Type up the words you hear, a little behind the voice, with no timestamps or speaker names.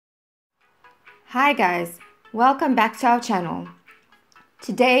Hi guys, welcome back to our channel.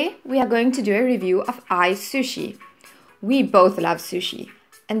 Today we are going to do a review of iSushi. We both love sushi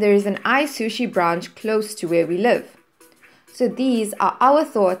and there is an iSushi branch close to where we live. So these are our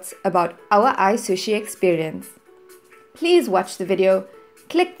thoughts about our iSushi experience. Please watch the video,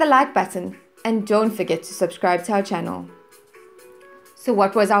 click the like button and don't forget to subscribe to our channel. So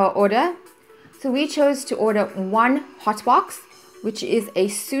what was our order? So we chose to order one hot box, which is a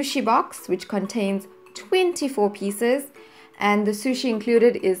sushi box which contains 24 pieces, and the sushi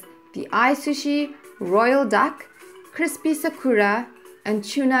included is the iSushi, royal duck, crispy sakura and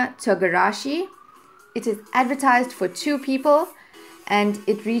tuna togarashi. It is advertised for 2 people and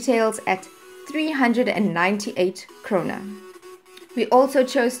it retails at 398 krona. We also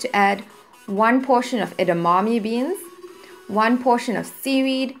chose to add 1 portion of edamame beans, 1 portion of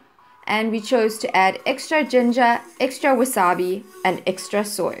seaweed, and we chose to add extra ginger, extra wasabi, and extra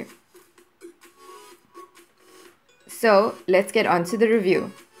soy. So let's get on to the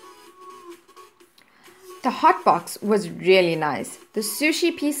review. The hot box was really nice. The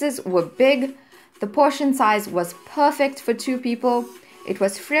sushi pieces were big. The portion size was perfect for 2 people. It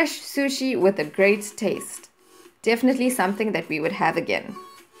was fresh sushi with a great taste. Definitely something that we would have again.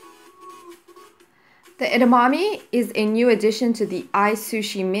 The edamame is a new addition to the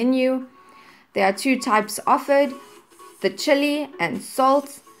iSushi menu. There are 2 types offered, the chili and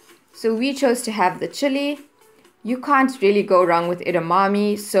salt. So we chose to have the chili. You can't really go wrong with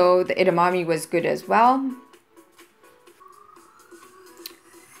edamame, so the edamame was good as well.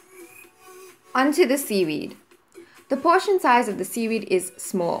 Onto the seaweed. The portion size of the seaweed is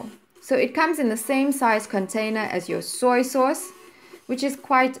small. So it comes in the same size container as your soy sauce, which is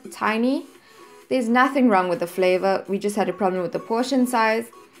quite tiny. There's nothing wrong with the flavor, we just had a problem with the portion size.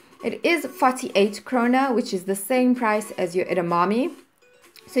 It is 48 krona, which is the same price as your edamame.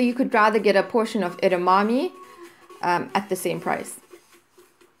 So you could rather get a portion of edamame at the same price.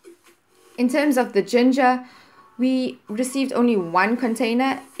 In terms of the ginger, we received only 1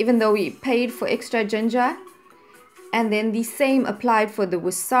 container, even though we paid for extra ginger. And then the same applied for the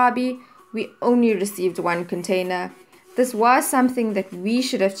wasabi. We only received 1 container. This was something that we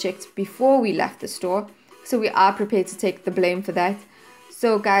should have checked before we left the store, so we are prepared to take the blame for that.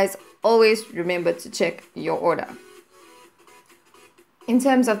 So guys, always remember to check your order. In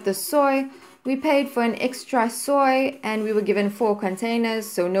terms of the soy, we paid for an extra soy and we were given 4 containers,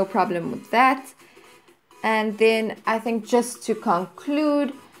 so no problem with that. And then I think just to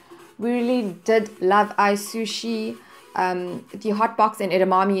conclude, we really did love iSushi. The hot box and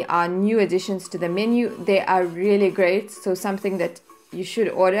edamame are new additions to the menu. They are really great, so something that you should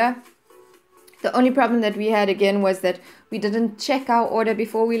order. The only problem that we had again was that we didn't check our order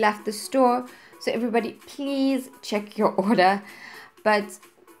before we left the store. So everybody, please check your order. But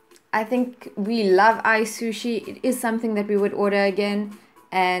I think we love iSushi. It is something that we would order again,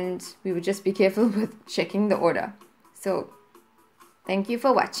 and we would just be careful with checking the order. So thank you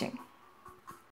for watching.